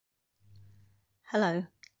Hello,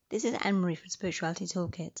 this is Anne-Marie from Spirituality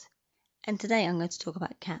Toolkit, and today I'm going to talk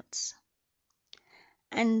about cats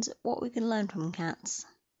and what we can learn from cats.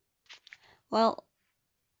 Well,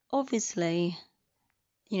 obviously,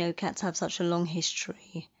 cats have such a long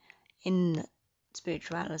history in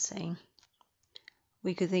spirituality.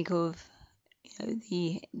 We could think of,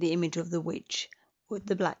 the image of the witch with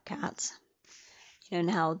the black cat,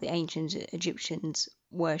 and how the ancient Egyptians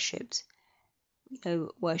worshipped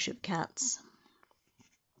cats.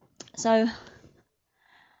 So,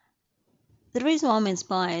 the reason why I'm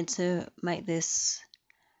inspired to make this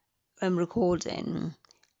recording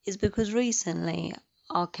is because recently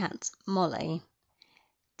our cat Molly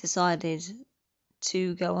decided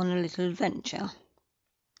to go on a little adventure.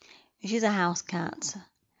 She's a house cat,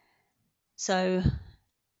 so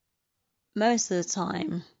most of the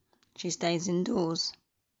time she stays indoors.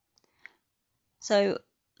 So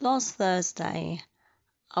last Thursday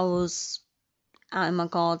I was out in my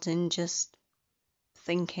garden just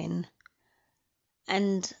thinking,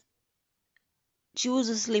 and she was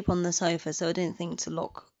asleep on the sofa, so I didn't think to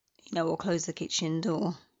lock, or close the kitchen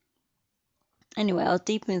door. Anyway, I was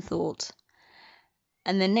deep in thought,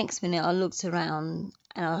 and the next minute I looked around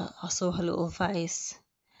and I saw her little face,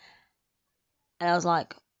 and I was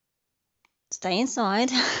like, stay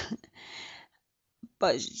inside.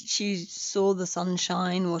 But she saw the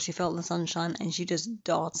sunshine, or she felt the sunshine, and she just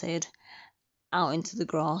darted out into the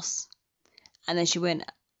grass, and then she went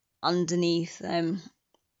underneath the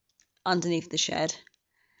shed,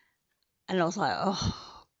 and I was like,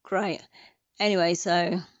 oh, great. Anyway,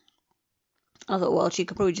 so I thought, well, she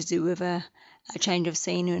could probably just do with a change of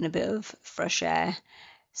scenery and a bit of fresh air.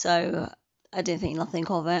 So I didn't think nothing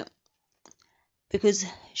of it, because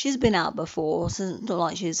she's been out before, so it's not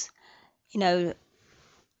like she's,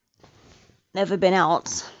 never been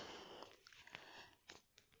out.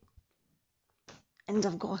 And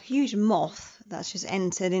I've got a huge moth that's just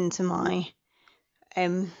entered into my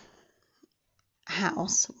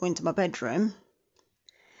house, or into my bedroom.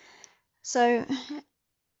 So,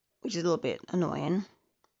 which is a little bit annoying.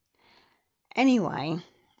 Anyway,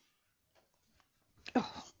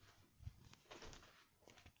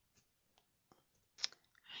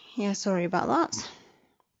 yeah, sorry about that.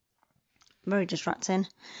 Very distracting.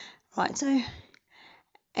 Right, so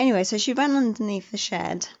anyway, so she ran underneath the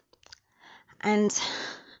shed, and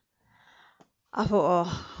I thought,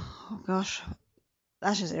 oh gosh,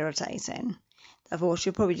 that's just irritating. I thought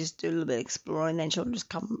she'll probably just do a little bit of exploring, then she'll just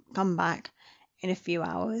come back in a few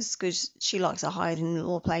hours, because she likes to hide in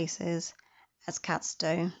little places, as cats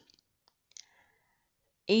do.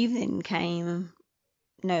 Evening came,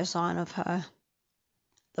 no sign of her.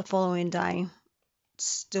 The following day,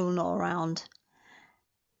 still not around.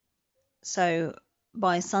 So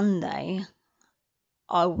by Sunday,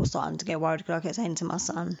 I was starting to get worried, because I kept saying to my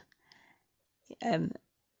son,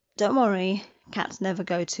 don't worry, cats never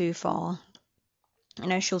go too far.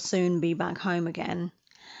 She'll soon be back home again.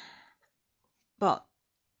 But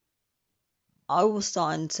I was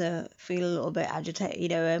starting to feel a little bit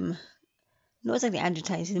agitated, not exactly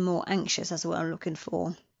agitated, more anxious. That's what I'm looking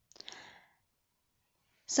for.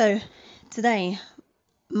 So today,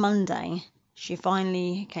 Monday, she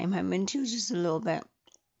finally came home, and she was just a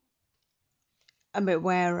bit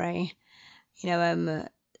wary.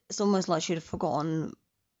 It's almost like she'd forgotten,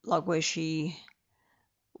 like, where she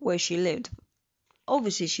lived.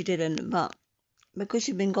 Obviously she didn't, but because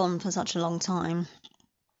she'd been gone for such a long time,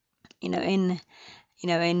 in her,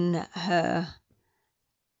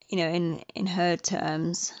 in her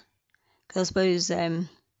terms, because I suppose a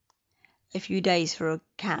few days for a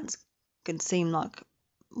cat could seem like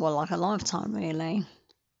a lifetime, really.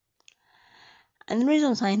 And the reason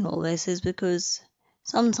I'm saying all this is because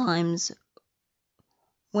sometimes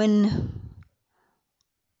when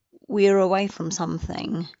we're away from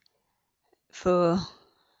something for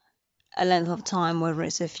a length of time, whether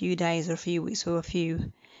it's a few days or a few weeks or a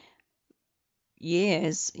few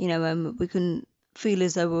years, we can feel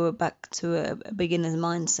as though we're back to a beginner's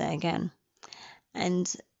mindset again.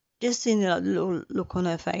 And just seeing the little look on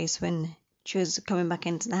her face when she was coming back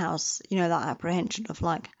into the house, that apprehension of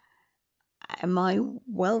like, am I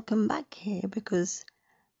welcome back here? Because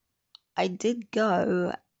I did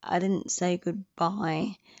go, I didn't say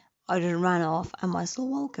goodbye, I just ran off. Am I still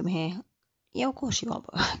welcome here? Yeah, of course you are.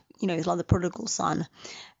 But, it's like the prodigal son.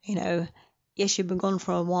 Yes, you've been gone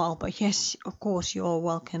for a while, but yes, of course you're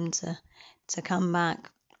welcome to come back.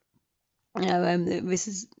 This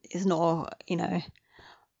is not,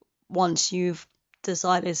 once you've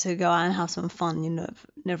decided to go out and have some fun, you're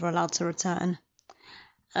never allowed to return.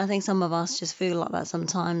 And I think some of us just feel like that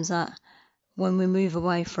sometimes, that when we move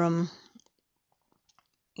away from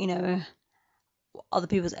other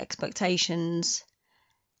people's expectations.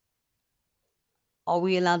 Are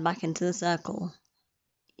we allowed back into the circle?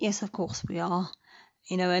 Yes, of course we are,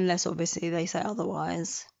 unless obviously they say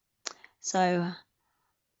otherwise. So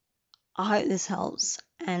I hope this helps,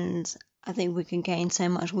 and I think we can gain so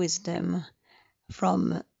much wisdom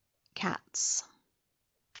from cats.